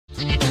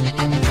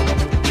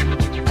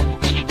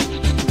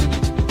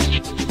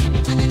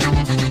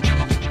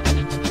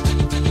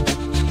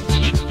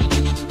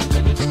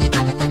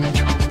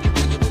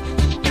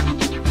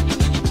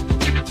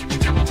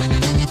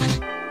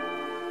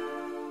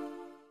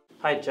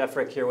Hi, Jeff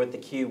Frick here with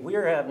theCUBE. We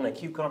are having a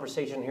CUBE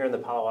conversation here in the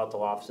Palo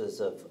Alto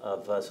offices of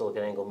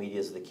SiliconANGLE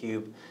Media's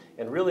theCUBE.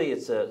 And really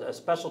it's a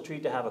special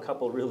treat to have a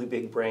couple of really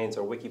big brains,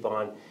 or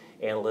Wikibon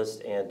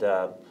analysts, and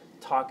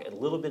talk a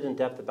little bit in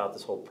depth about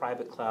this whole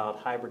private cloud,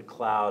 hybrid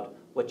cloud,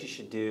 what you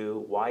should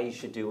do, why you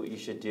should do what you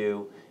should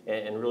do,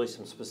 and really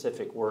some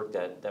specific work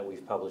that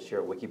we've published here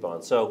at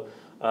Wikibon. So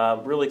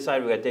really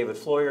excited. We've got David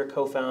Floyer,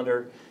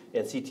 co-founder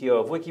and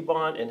CTO of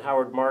Wikibon, and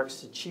Howard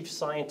Marks, chief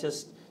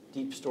scientist,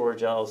 Deep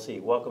Storage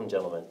LLC. Welcome,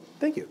 gentlemen.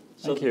 Thank you.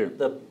 So Thank you.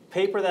 The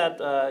paper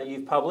that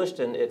you've published,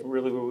 and it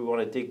really what we want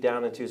to dig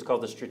down into, is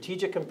called The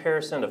Strategic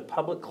Comparison of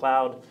Public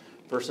Cloud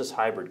versus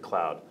Hybrid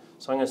Cloud.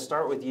 So I'm going to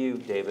start with you,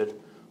 David.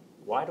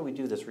 Why do we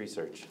do this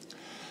research?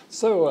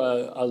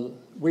 So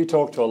we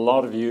talk to a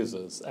lot of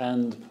users,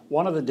 and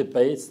one of the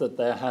debates that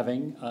they're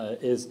having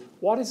is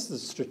what is the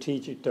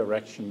strategic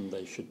direction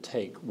they should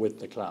take with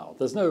the cloud?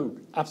 There's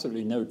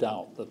absolutely no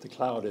doubt that the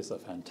cloud is a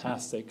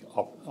fantastic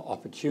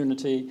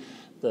opportunity,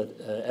 that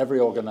every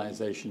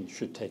organization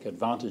should take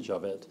advantage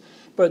of it.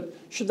 But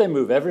should they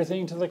move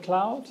everything to the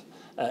cloud?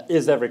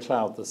 Is every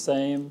cloud the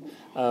same?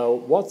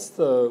 What's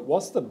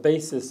the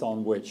basis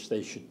on which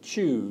they should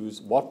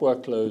choose what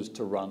workloads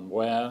to run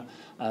where,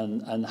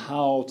 and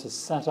how to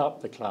set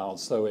up the cloud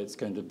so it's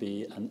going to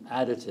be an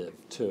additive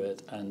to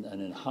it and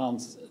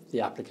enhance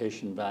the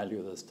application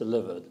value that's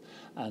delivered,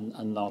 and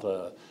not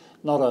a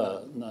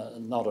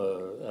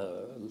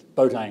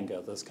boat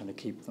anchor that's going to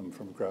keep them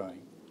from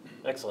growing.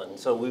 Excellent.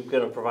 So we're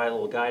going to provide a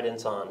little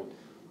guidance on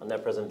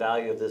net present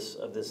value of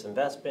this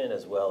investment,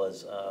 as well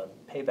as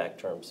payback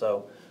terms.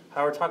 So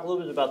Howard, talk a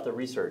little bit about the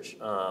research.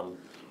 Kind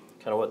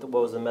of what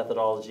was the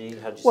methodology?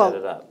 How did you set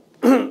it up?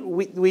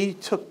 We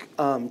took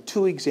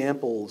two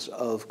examples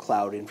of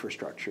cloud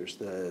infrastructures: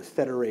 the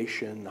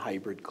Federation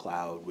hybrid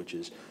cloud, which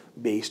is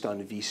based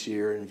on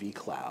vSphere and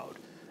vCloud,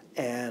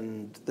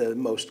 and the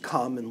most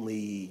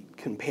commonly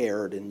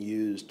compared and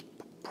used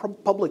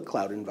public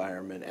cloud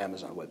environment,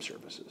 Amazon Web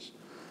Services.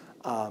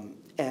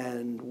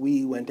 And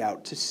we went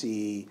out to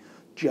see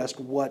just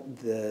what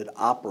the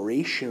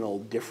operational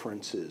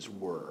differences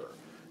were.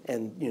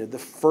 And the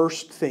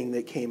first thing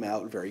that came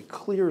out very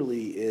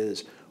clearly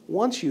is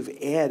once you've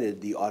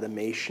added the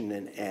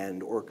automation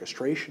and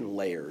orchestration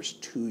layers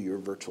to your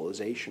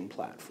virtualization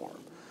platform,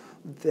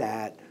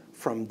 that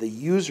from the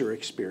user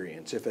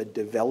experience, if a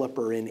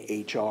developer in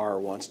HR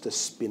wants to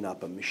spin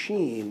up a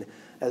machine,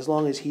 as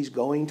long as he's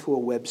going to a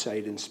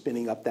website and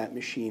spinning up that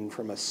machine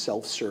from a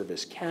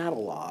self-service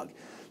catalog,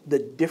 the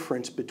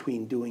difference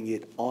between doing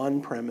it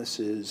on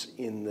premises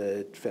in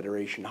the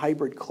Federation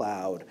hybrid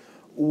cloud,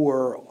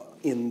 or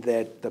in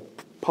the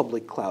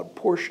public cloud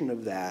portion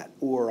of that,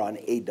 or on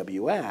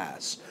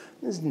AWS,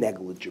 is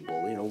negligible.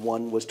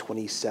 One was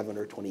 27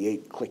 or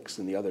 28 clicks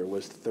and the other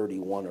was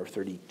 31 or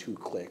 32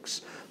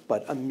 clicks.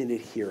 But a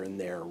minute here and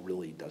there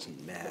really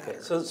doesn't matter.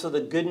 Okay. So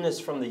the goodness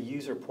from the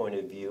user point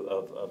of view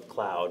of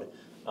cloud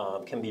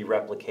can be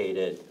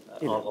replicated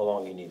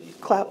along any of these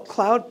models.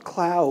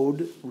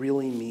 Cloud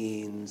really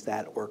means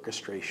that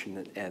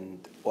orchestration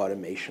and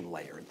automation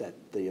layer, that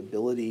the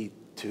ability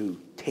to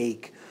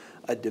take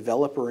a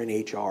developer in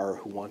HR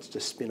who wants to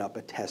spin up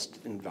a test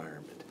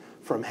environment,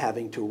 from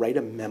having to write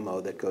a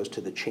memo that goes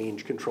to the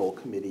change control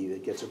committee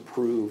that gets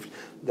approved,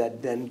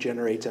 that then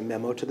generates a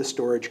memo to the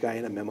storage guy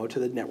and a memo to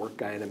the network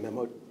guy and a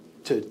memo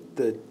to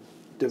the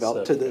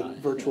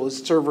virtual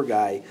server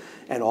guy,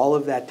 and all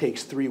of that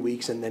takes 3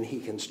 weeks, and then he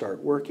can start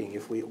working.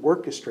 If we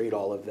orchestrate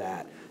all of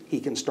that, he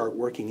can start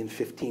working in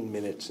 15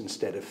 minutes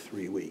instead of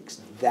 3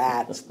 weeks.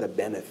 That's the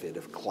benefit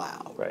of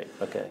cloud. Right,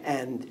 okay.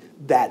 And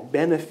that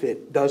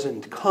benefit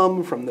doesn't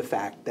come from the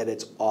fact that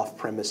it's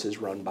off-premises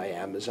run by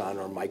Amazon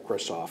or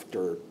Microsoft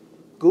or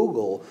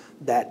Google.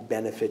 That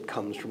benefit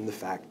comes from the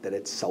fact that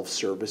it's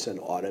self-service and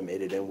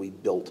automated, and we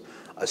built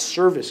a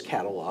service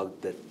catalog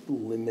that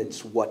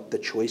limits what the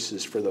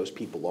choices for those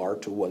people are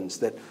to ones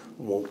that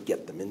won't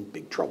get them in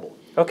big trouble.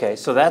 Okay,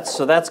 so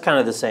that's kind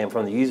of the same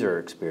from the user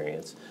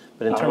experience.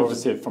 But in terms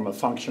obviously, from a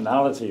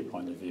functionality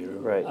point of view,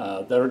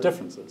 right. There are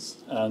differences.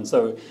 And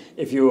so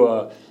if you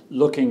are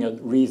looking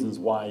at reasons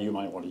why you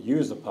might want to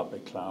use a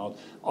public cloud,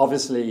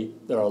 obviously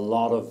there are a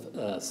lot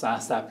of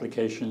SaaS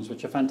applications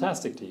which are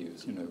fantastic to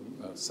use,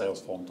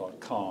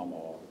 Salesforce.com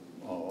or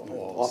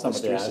Office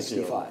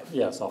 365.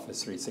 Yes,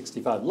 Office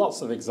 365.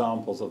 Lots of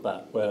examples of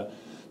that where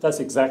that's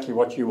exactly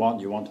what you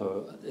want. You want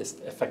to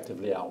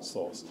effectively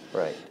outsource.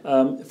 Right.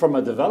 From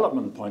a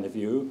development point of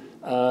view,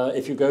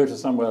 if you go to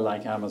somewhere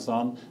like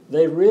Amazon,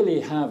 they really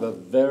have a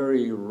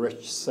very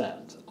rich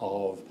set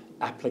of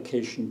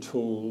application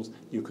tools.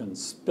 You can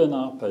spin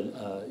up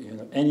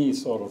any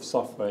sort of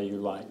software you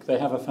like. They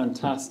have a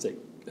fantastic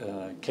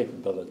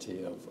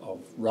capability of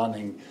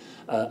running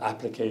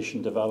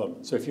application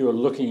development. So if you are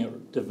looking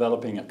at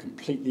developing a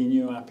completely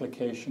new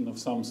application of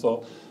some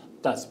sort,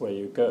 that's where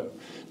you go.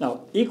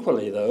 Now,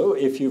 equally though,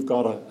 if you've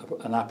got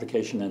an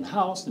application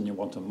in-house and you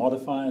want to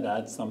modify it,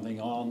 add something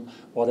on,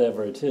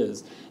 whatever it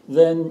is,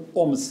 then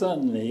almost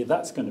certainly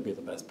that's going to be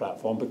the best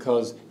platform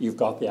because you've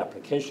got the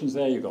applications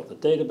there, you've got the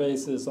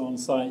databases on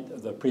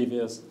site, the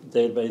previous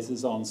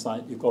databases on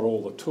site, you've got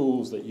all the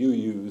tools that you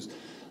use.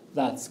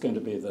 That's going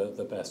to be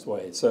the best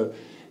way. So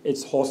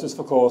it's horses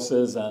for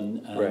courses,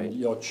 and right.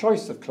 your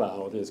choice of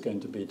cloud is going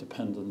to be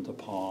dependent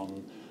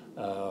upon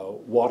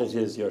what it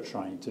is you're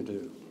trying to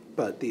do.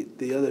 But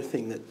the other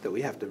thing that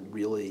we have to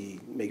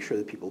really make sure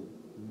that people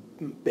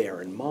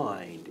bear in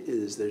mind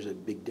is there's a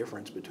big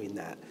difference between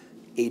that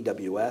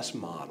AWS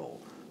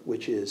model,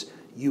 which is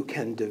you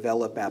can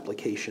develop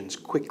applications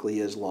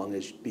quickly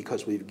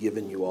because we've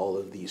given you all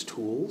of these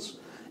tools,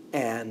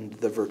 and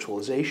the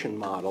virtualization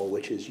model,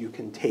 which is you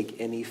can take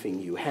anything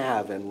you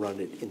have and run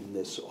it in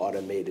this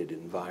automated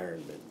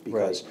environment.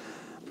 Because,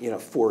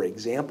 for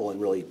example,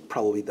 and really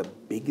probably the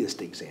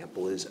biggest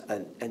example is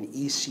an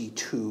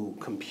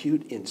EC2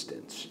 compute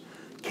instance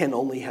can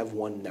only have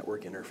one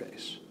network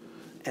interface.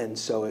 And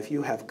so if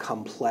you have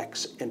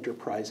complex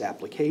enterprise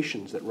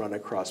applications that run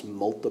across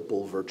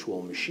multiple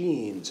virtual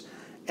machines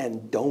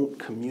and don't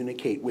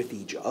communicate with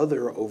each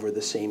other over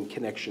the same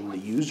connection the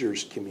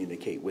users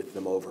communicate with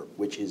them over,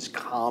 which is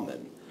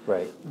common,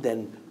 right.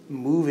 then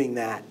moving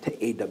that to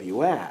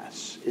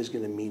AWS is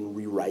going to mean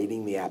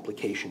rewriting the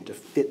application to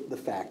fit the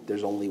fact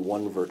there's only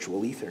one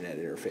virtual Ethernet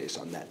interface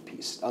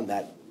on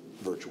that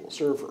virtual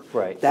server.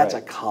 Right. That's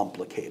right. a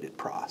complicated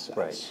process.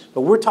 Right.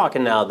 But we're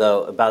talking now,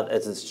 though, about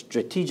at a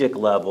strategic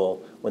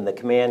level, when the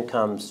command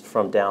comes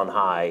from down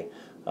high,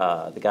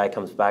 the guy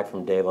comes back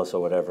from Davos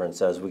or whatever and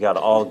says, we got to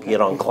all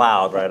get on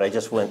cloud, right? I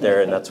just went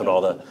there, and that's what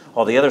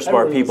all the other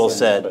smart people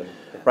said.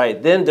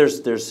 Right, then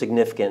there's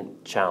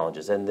significant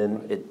challenges, and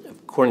then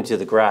according to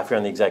the graph here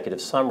on the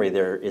executive summary,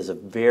 there is a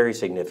very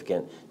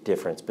significant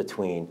difference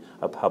between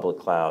a public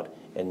cloud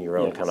and your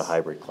own kind of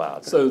hybrid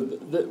cloud. So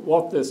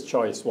what this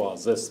choice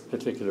was, this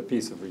particular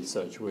piece of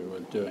research we were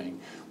doing,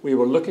 we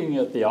were looking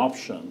at the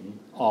option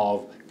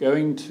of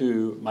going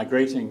to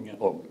migrating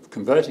or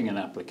converting an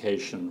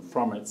application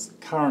from its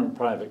current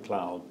private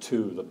cloud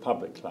to the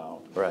public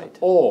cloud, right,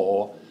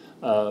 or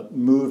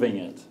moving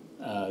it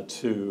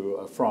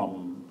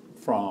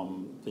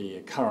from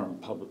the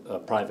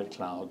current private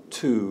cloud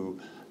to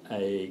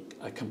a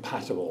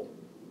compatible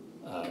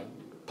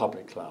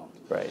public cloud.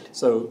 Right.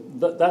 So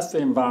that's the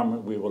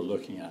environment we were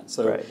looking at.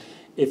 So right.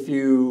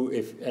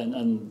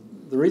 And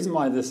the reason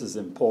why this is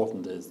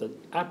important is that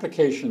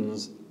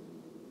applications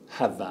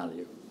have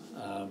value.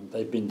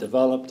 They've been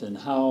developed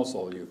in-house,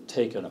 or you've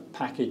taken a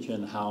package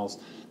in-house.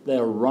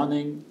 They're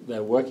running,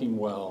 they're working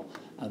well,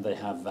 and they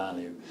have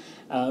value.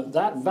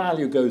 That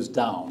value goes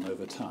down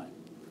over time.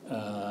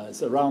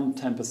 It's around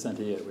 10%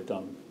 a year. We've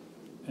done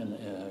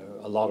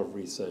a lot of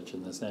research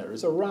in this area.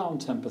 It's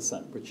around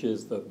 10%, which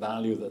is the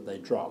value that they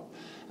drop.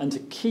 And to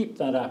keep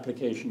that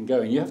application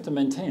going, you have to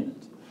maintain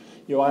it.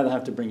 You either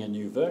have to bring a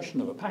new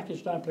version of a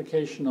packaged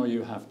application, or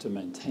you have to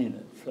maintain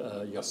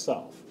it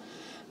yourself.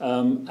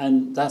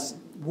 And that's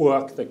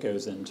work that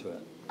goes into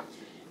it.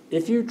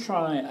 If you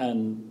try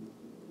and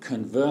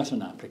convert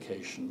an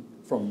application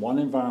from one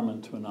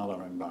environment to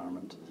another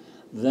environment,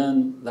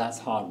 then that's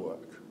hard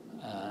work.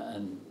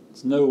 And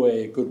there's no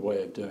way, a good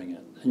way of doing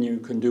it. And you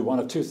can do one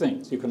of two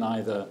things. You can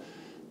either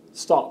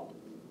stop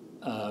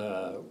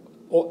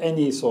or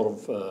any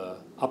sort of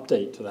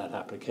update to that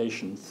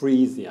application,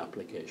 freeze the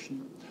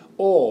application,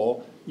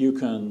 or you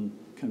can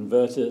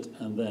convert it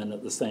and then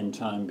at the same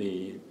time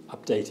be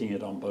updating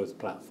it on both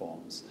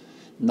platforms.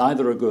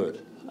 Neither are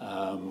good.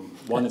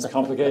 One is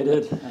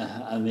complicated,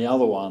 and the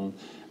other one,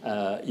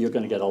 you're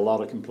going to get a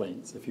lot of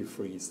complaints if you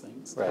freeze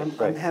things. Right,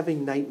 I'm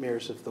having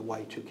nightmares of the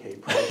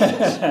Y2K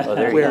process,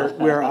 oh,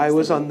 where I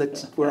was on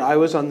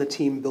the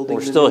team building.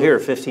 We're still here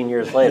 15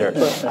 years later.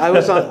 I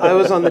was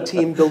on the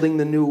team building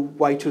the new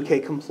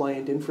Y2K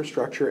compliant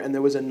infrastructure, and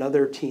there was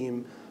another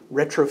team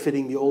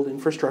retrofitting the old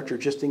infrastructure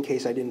just in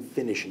case I didn't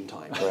finish in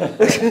time.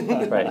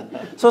 Right.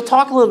 So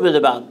talk a little bit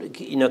about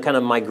kind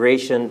of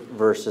migration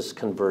versus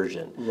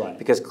conversion. Right.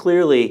 Because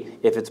clearly,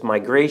 if it's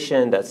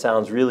migration, that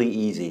sounds really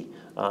easy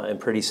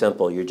and pretty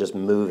simple. You're just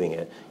moving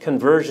it.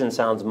 Conversion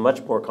sounds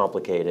much more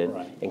complicated,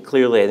 right. And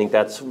clearly, I think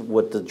that's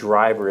what the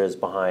driver is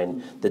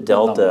behind the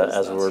delta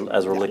as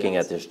we're looking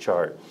at this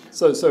chart.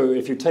 So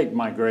if you take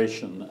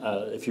migration,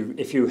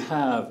 if you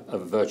have a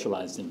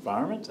virtualized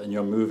environment and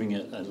you're moving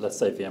it, let's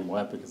say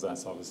VMware, because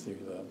that's obviously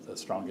the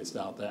strongest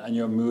out there, and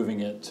you're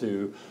moving it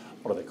to,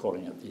 what are they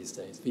calling it these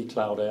days?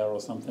 vCloud Air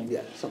or something?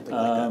 Yeah, something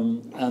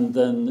like that. And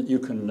then you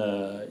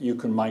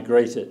can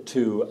migrate it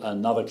to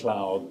another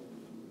cloud,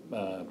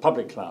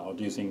 public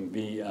cloud, using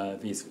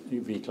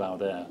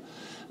vCloud Air.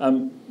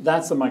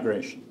 That's a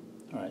migration.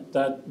 Right?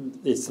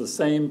 It's the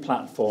same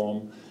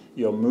platform.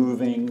 You're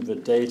moving the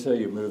data,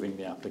 you're moving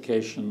the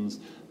applications.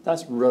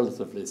 That's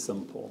relatively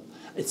simple.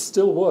 It's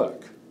still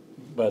work,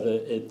 but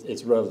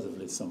it's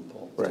relatively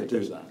simple to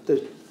do that.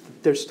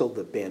 There's still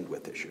the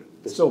bandwidth issue.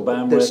 There's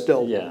bandwidth,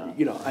 still, yeah.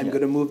 I'm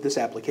going to move this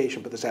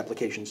application, but this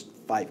application's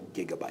 5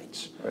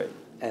 gigabytes. Right.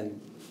 And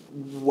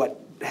what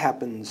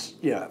happens,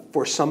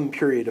 for some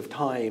period of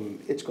time,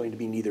 it's going to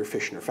be neither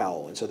fish nor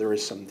fowl. And so there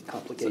is some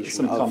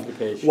complication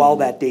while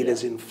that data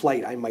is in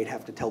flight, I might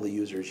have to tell the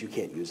users you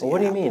can't use the What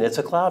do you mean? It's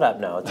a cloud app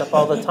now. It's up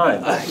all the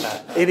time.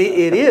 It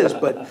is,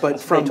 but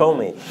from, they told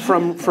me.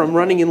 from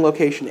running in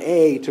location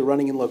A to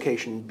running in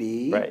location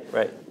B,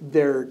 Right.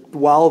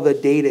 While the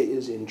data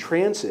is in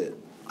transit,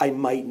 I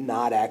might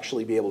not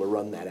actually be able to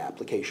run that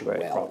application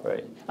well.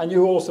 Right. And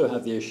you also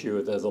have the issue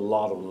that there's a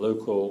lot of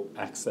local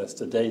access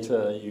to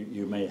data.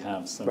 You may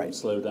have some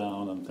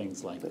slowdown and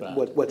things like that.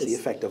 What's the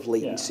effect of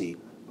latency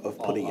of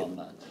putting it? On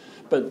that.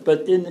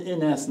 But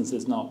in essence,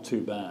 it's not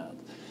too bad.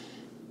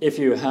 If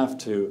you have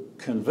to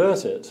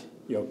convert it,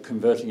 you're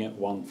converting it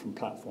one from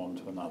platform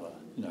to another.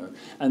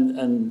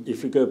 And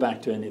if you go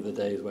back to any of the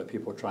days where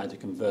people tried to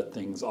convert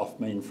things off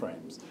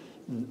mainframes,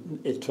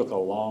 it took a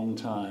long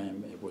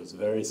time. It was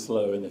very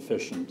slow and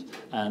inefficient.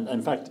 And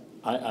in fact,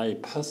 I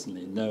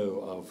personally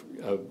know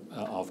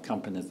of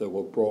companies that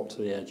were brought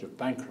to the edge of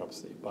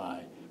bankruptcy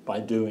by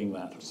doing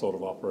that sort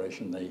of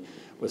operation. They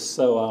were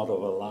so out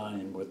of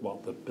line with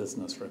what the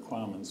business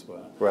requirements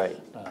were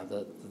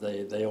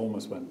that they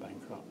almost went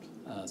bankrupt.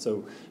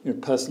 So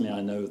personally, I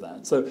know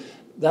that. So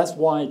that's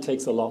why it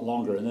takes a lot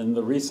longer. And in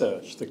the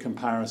research, the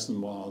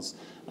comparison was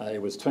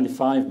it was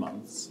 25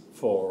 months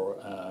for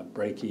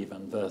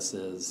break-even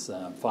versus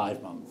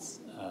 5 months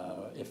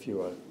if you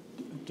were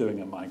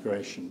doing a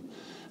migration.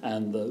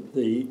 And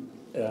the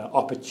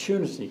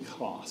opportunity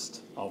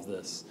cost of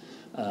this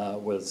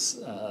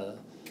was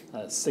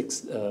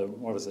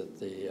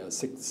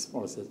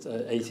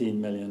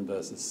 18 million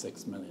versus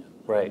 6 million.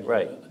 Right.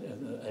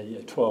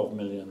 A $12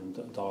 million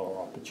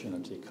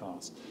opportunity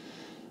cost.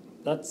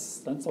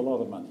 That's a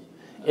lot of money.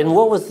 And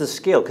what was the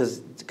scale?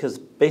 Because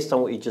based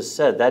on what you just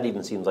said, that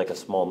even seems like a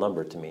small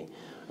number to me.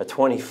 A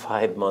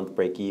 25-month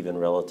break-even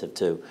relative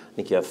to, I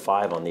think you have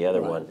 5 on the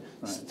other one,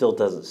 still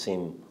doesn't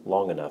seem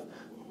long enough.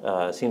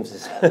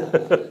 Seems,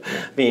 I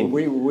mean,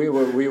 we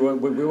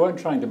weren't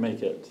trying to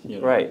make it,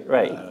 right.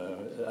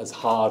 As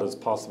hard as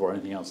possible or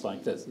anything else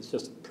like this. It's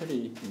just a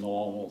pretty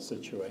normal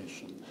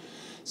situation.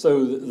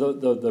 So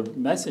the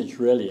message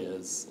really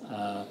is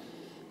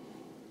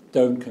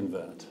don't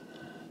convert.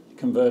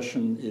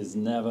 Conversion is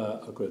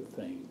never a good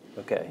thing.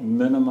 Okay.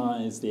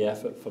 Minimize the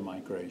effort for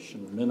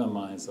migration,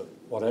 minimize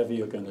whatever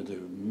you're going to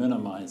do,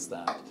 minimize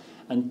that,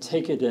 and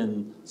take it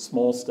in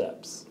small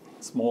steps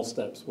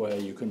where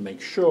you can make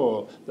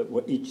sure that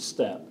each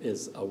step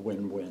is a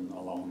win-win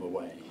along the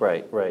way.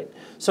 Right.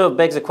 So it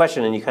begs a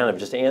question, and you kind of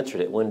just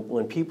answered it.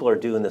 When people are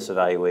doing this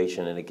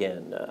evaluation, and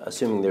again,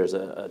 assuming there's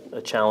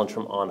a challenge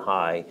from on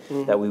high,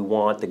 that we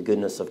want the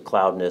goodness of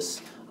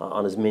cloudness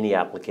on as many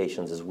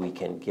applications as we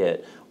can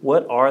get,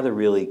 what are the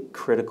really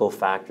critical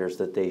factors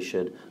that they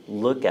should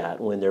look at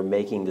when they're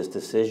making this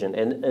decision?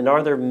 And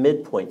are there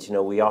midpoints?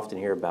 We often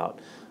hear about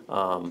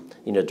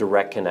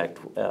direct connect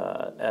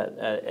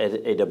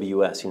at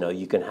AWS.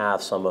 You can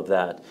have some of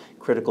that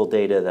critical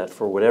data that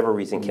for whatever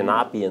reason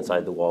cannot be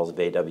inside the walls of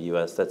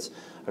AWS, that's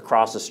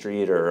across the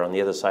street or on the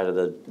other side of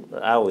the,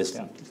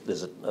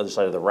 there's the other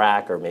side of the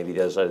rack, or maybe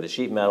the other side of the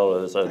sheet metal, or the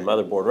other side of the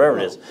motherboard, wherever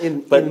it is.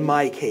 In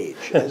my cage,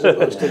 as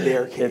opposed to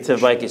their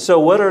cage. So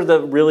what are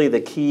really the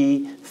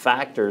key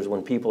factors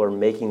when people are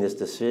making this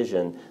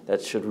decision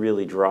that should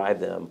really drive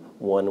them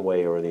one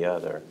way or the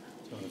other?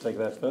 Take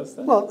that first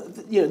then? Well,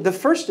 the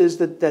first is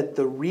that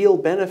the real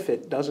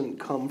benefit doesn't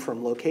come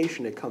from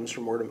location, it comes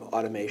from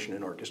automation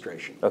and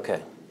orchestration.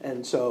 Okay.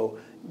 And so,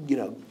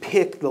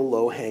 pick the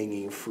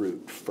low-hanging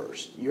fruit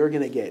first. You're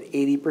going to get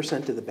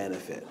 80% of the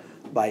benefit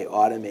by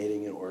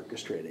automating and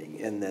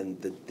orchestrating, and then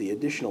the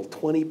additional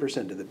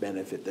 20% of the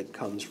benefit that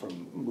comes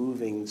from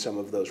moving some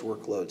of those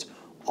workloads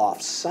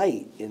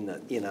off-site in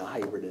a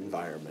hybrid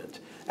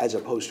environment, as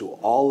opposed to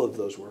all of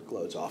those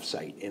workloads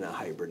off-site in a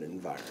hybrid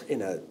environment,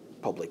 in a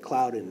public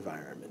cloud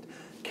environment,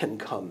 can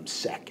come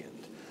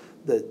second.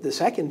 The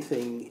second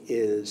thing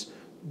is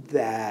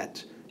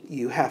that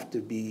you have to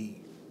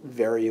be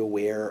very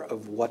aware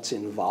of what's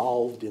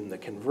involved in the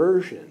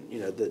conversion.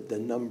 The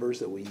numbers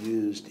that we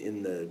used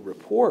in the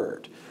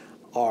report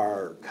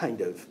are kind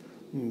of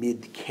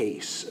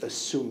mid-case,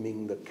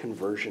 assuming the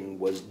conversion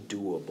was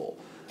doable.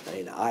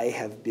 I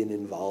have been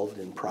involved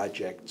in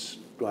projects.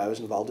 I was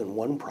involved in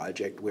one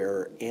project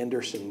where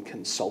Andersen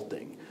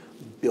Consulting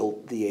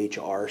built the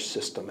HR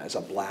system as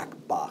a black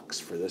box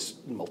for this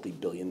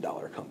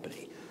multi-billion-dollar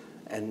company.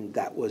 And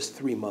that was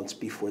 3 months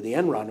before the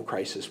Enron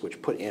crisis,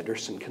 which put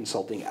Andersen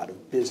Consulting out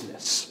of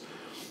business.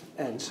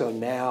 And so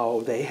now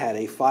they had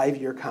a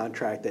 5-year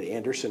contract that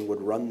Andersen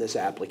would run this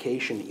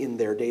application in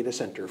their data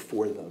center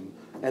for them.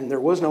 And there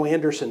was no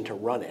Andersen to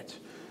run it.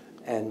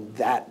 And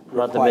that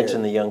Not to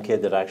mention the young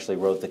kid that actually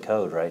wrote the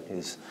code, right?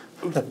 Who's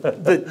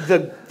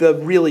the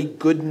really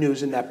good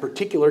news in that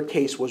particular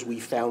case was we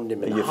found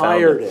him and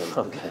hired him.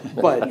 Okay.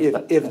 But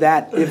if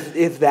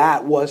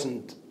that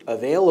wasn't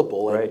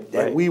available,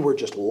 and we were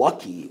just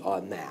lucky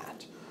on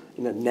that,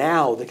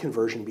 now the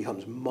conversion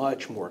becomes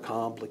much more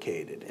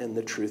complicated. And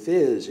the truth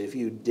is, if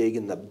you dig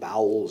in the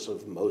bowels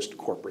of most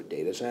corporate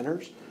data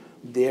centers,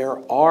 there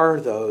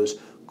are those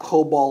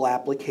COBOL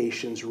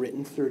applications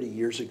written 30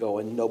 years ago,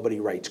 and nobody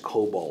writes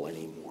COBOL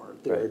anymore.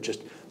 They're Right.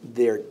 just,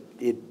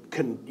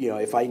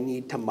 if I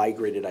need to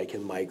migrate it, I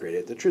can migrate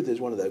it. The truth is,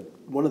 one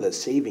of the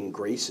saving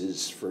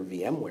graces for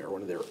VMware,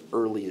 one of their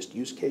earliest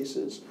use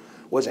cases,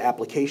 was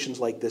applications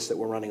like this that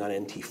were running on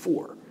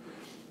NT4.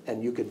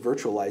 And you could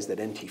virtualize that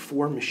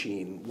NT4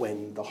 machine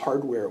when the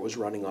hardware it was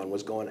running on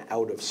was going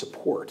out of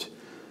support.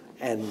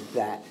 And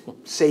that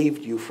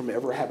saved you from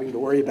ever having to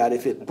worry about,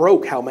 if it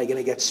broke, how am I going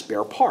to get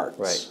spare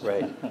parts?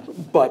 Right,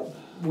 right. But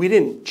we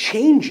didn't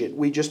change it,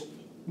 we just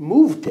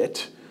moved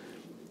it.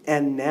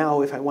 And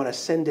now if I want to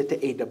send it to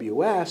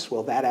AWS,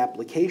 well, that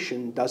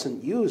application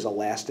doesn't use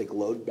Elastic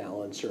Load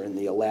Balancer and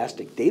the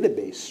Elastic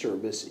Database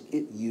Service.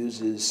 It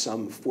uses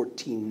some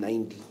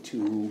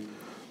 1492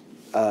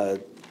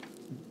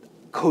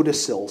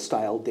 codicil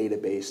style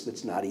database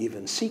that's not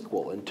even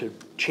SQL. And to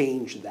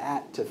change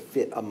that to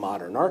fit a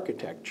modern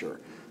architecture,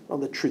 well,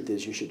 the truth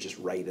is you should just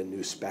write a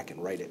new spec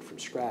and write it from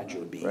scratch. It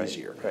would be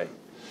easier. Right.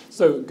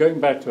 So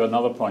going back to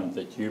another point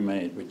that you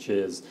made, which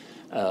is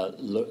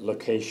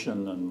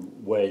location and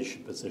where you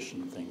should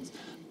position things,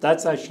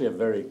 that's actually a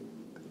very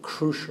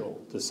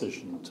crucial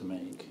decision to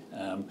make.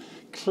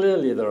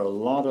 Clearly, there are a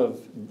lot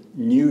of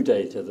new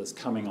data that's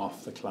coming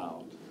off the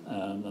cloud,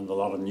 and a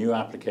lot of new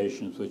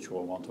applications which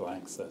will want to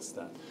access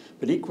that.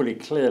 But equally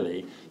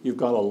clearly, you've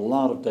got a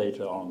lot of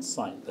data on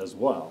site as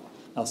well.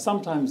 Now,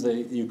 sometimes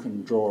you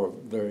can draw a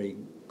very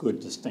good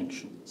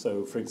distinction.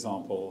 So, for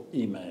example,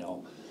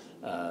 email.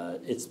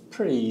 It's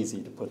pretty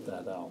easy to put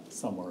that out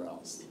somewhere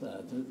else.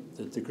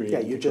 The degree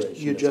of integration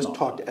you just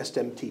talk high.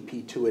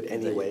 SMTP to it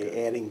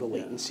anyway. Adding the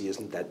latency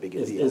isn't that big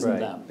a deal. Isn't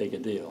that big a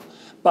deal.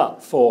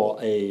 But for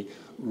a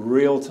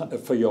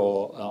for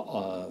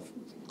your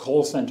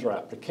call center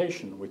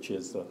application, which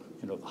is the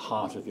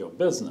heart of your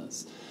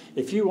business,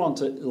 if you want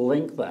to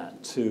link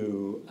that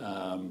to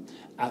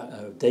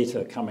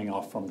data coming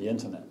off from the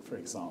internet, for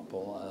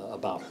example,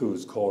 about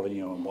who's calling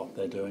you and what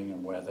they're doing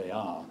and where they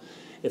are,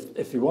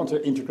 if you want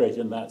to integrate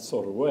in that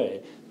sort of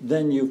way,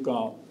 then you've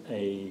got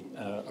a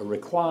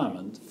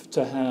requirement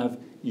to have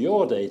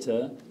your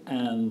data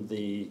and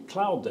the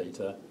cloud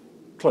data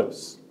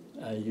close.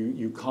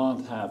 You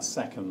can't have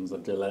seconds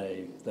of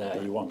delay there.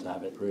 You want to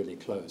have it really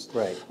close.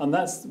 Right. And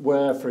that's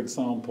where, for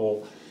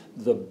example,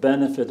 the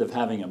benefit of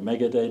having a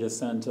mega data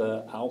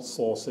center,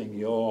 outsourcing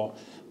your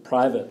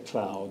private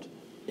cloud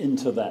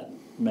into that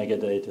mega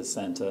data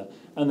center,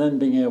 and then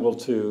being able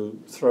to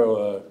throw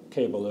a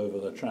cable over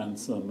the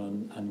transom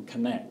and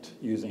connect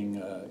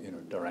using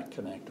direct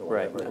connect or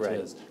whatever it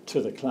is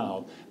to the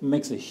cloud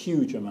makes a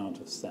huge amount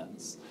of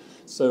sense.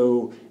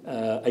 So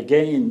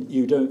again,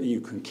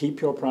 you can keep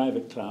your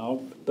private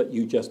cloud, but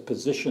you just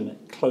position it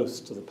close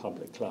to the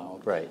public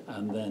cloud,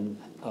 and then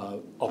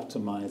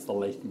optimize the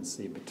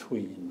latency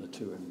between the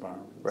two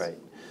environments. Right.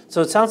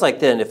 So it sounds like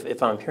then,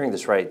 if I'm hearing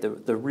this right,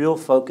 the real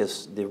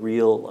focus, the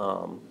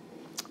real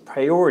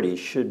priority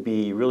should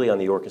be really on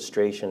the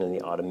orchestration and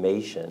the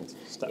automation,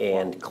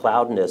 and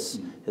cloudness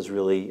is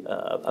really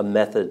a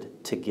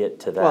method to get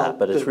to that.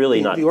 But it's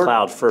really not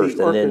cloud first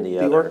and then the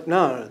other.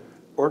 No,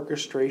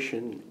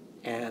 orchestration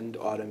and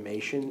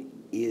automation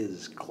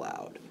is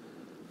cloud.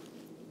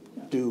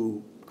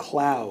 Do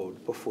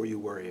cloud before you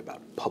worry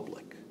about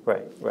public.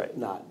 Right.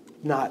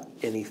 Not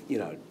any,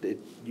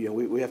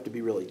 we have to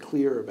be really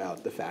clear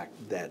about the fact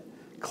that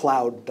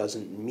cloud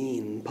doesn't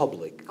mean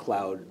public.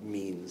 Cloud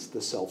means the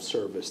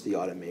self-service, the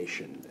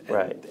automation,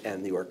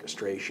 and the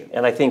orchestration.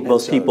 And I think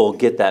most people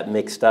get that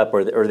mixed up,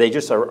 or they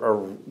just are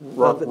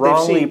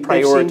wrongly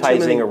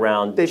prioritizing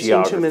around geography. They've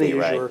seen too many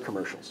Azure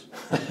commercials.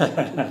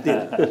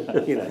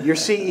 Your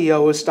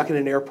CEO is stuck in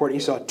an airport and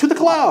you saw to the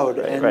cloud,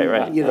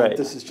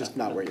 this is just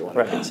not where you want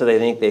to go. So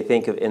they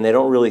think of, and they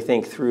don't really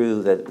think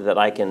through that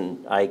I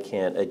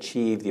can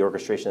achieve the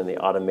orchestration and the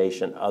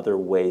automation other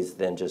ways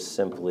than just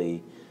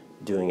simply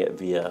doing it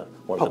via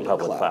one of the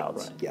public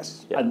clouds. Right.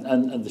 Yes. Yeah.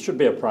 And there should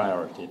be a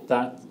priority.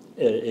 That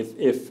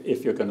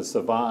if you're going to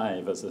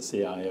survive as a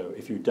CIO,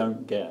 if you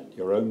don't get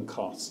your own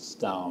costs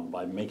down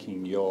by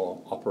making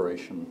your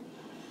operation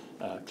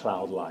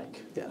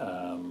cloud-like,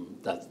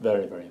 that's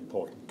very, very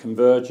important.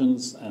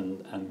 Convergence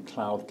and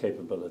cloud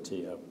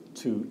capability are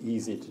two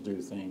easy to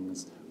do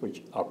things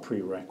which are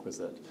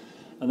prerequisite.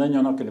 And then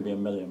you're not going to be a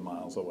million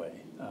miles away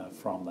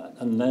from that.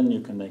 And then you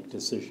can make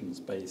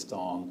decisions based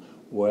on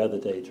where the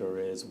data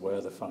is,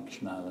 where the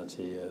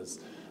functionality is,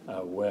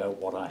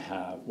 what I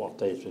have, what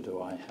data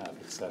do I have,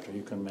 etc.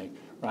 You can make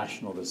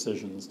rational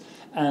decisions.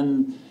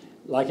 And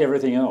like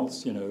everything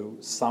else,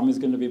 some is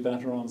going to be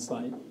better on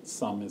site,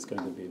 some is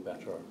going to be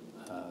better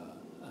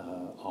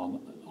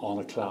on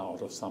a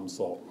cloud of some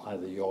sort,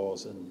 either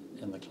yours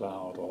in the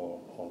cloud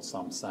or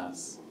some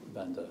SaaS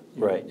vendor.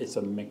 It's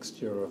a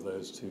mixture of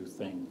those two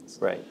things.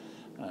 Right.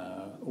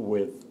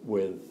 With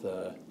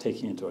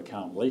taking into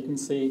account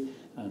latency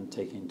and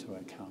taking into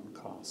account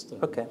cost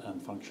and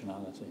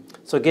functionality.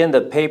 So again,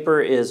 the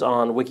paper is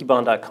on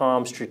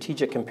wikibon.com,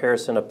 Strategic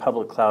Comparison of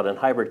Public Cloud and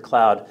Hybrid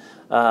Cloud.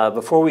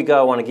 Before we go,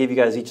 I want to give you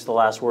guys each the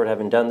last word.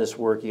 Having done this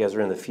work, you guys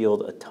are in the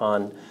field a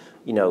ton.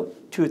 2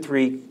 or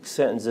 3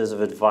 sentences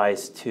of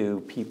advice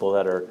to people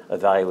that are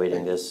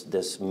evaluating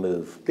this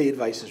move? The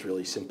advice is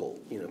really simple.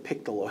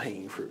 Pick the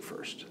low-hanging fruit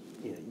first.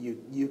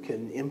 You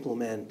can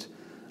implement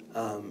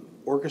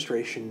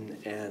orchestration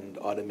and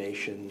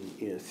automation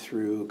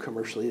through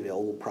commercially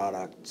available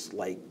products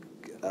like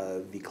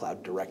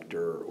vCloud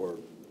Director or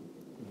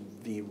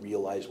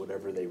vRealize,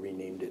 whatever they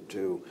renamed it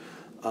to,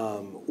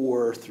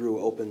 or through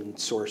open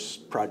source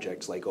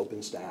projects like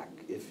OpenStack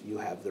if you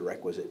have the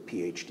requisite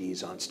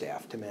PhDs on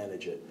staff to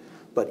manage it.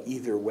 But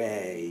either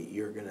way,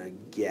 you're going to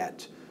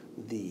get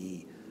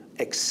the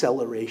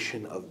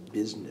acceleration of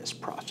business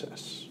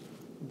process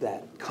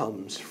that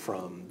comes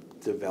from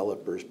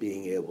developers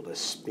being able to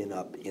spin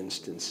up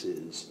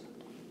instances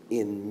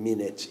in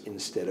minutes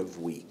instead of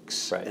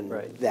weeks.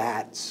 Right.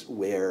 That's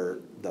where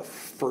the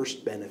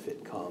first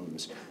benefit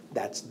comes.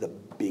 That's the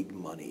big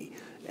money.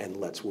 And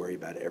let's worry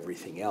about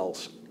everything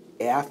else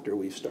after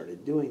we've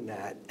started doing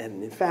that.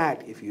 And in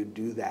fact, if you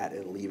do that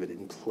and leave it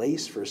in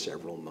place for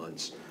several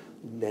months,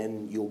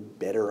 then you'll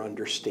better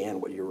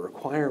understand what your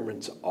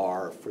requirements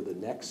are for the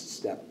next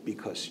step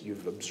because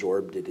you've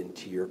absorbed it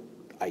into your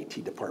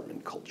IT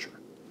department culture.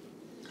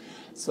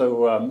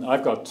 So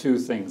I've got 2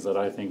 things that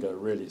I think are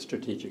really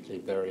strategically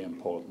very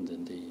important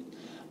indeed.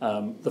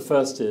 The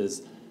first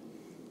is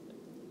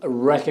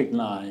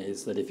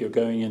recognize that if you're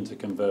going into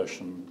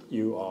conversion,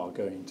 you are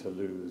going to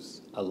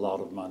lose a lot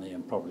of money,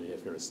 and probably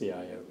if you're a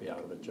CIO, be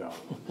out of a job.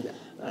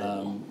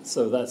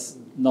 So that's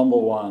number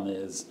 1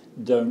 is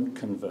don't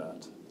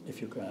convert. If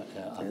you can,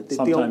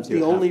 sometimes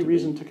the only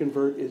reason to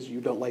convert is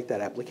you don't like that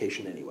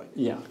application anyway.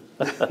 Yeah,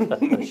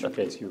 in which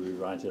case you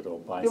rewrite it or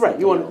buy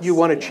something else. You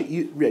want to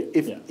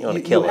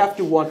you have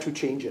to want to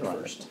change it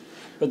first.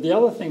 But the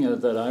other thing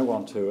that I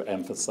want to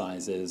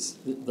emphasize is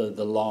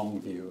the long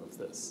view of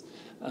this.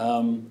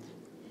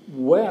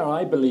 Where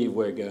I believe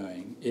we're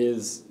going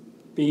is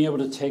being able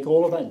to take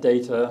all of that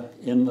data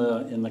in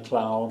the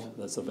cloud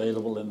that's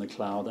available in the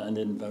cloud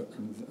and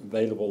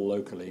available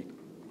locally,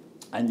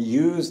 and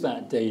use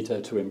that data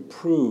to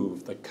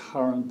improve the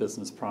current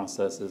business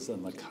processes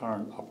and the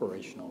current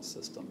operational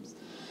systems.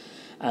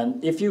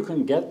 And if you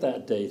can get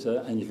that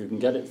data, and if you can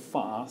get it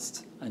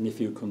fast, and if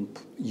you can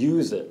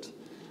use it,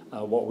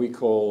 what we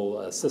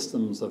call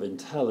systems of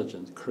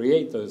intelligence,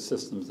 create those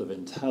systems of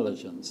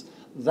intelligence,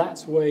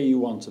 that's where you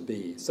want to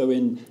be. So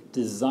in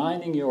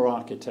designing your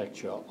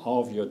architecture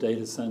of your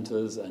data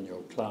centers and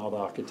your cloud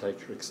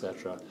architecture,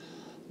 etc.,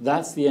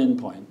 that's the end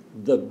point.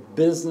 The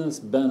business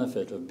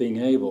benefit of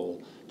being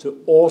able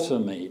to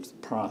automate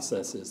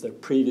processes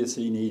that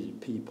previously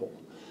needed people,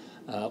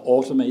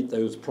 automate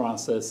those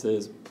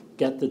processes,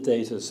 get the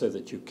data so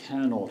that you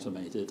can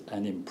automate it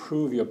and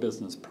improve your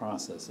business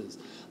processes.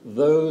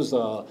 Those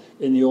are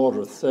in the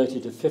order of 30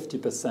 to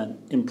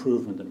 50%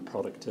 improvement in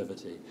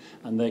productivity,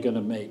 and they're going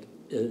to make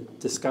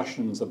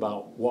discussions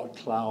about what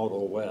cloud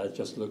or where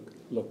just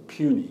look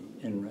puny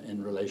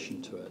in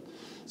relation to it.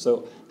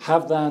 So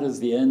have that as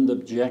the end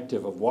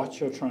objective of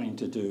what you're trying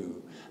to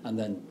do, and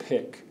then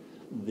pick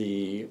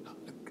a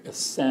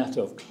set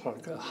of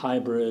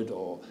hybrid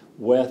or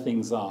where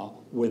things are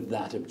with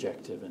that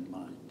objective in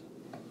mind.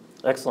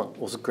 Excellent.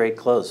 Well, it's a great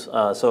close.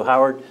 So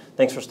Howard,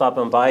 thanks for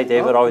stopping by.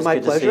 David, always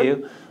good to see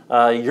you.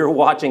 You're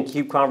watching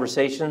CUBE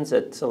Conversations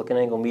at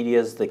SiliconANGLE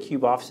Media's The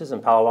CUBE offices in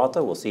Palo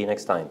Alto. We'll see you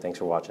next time. Thanks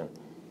for watching.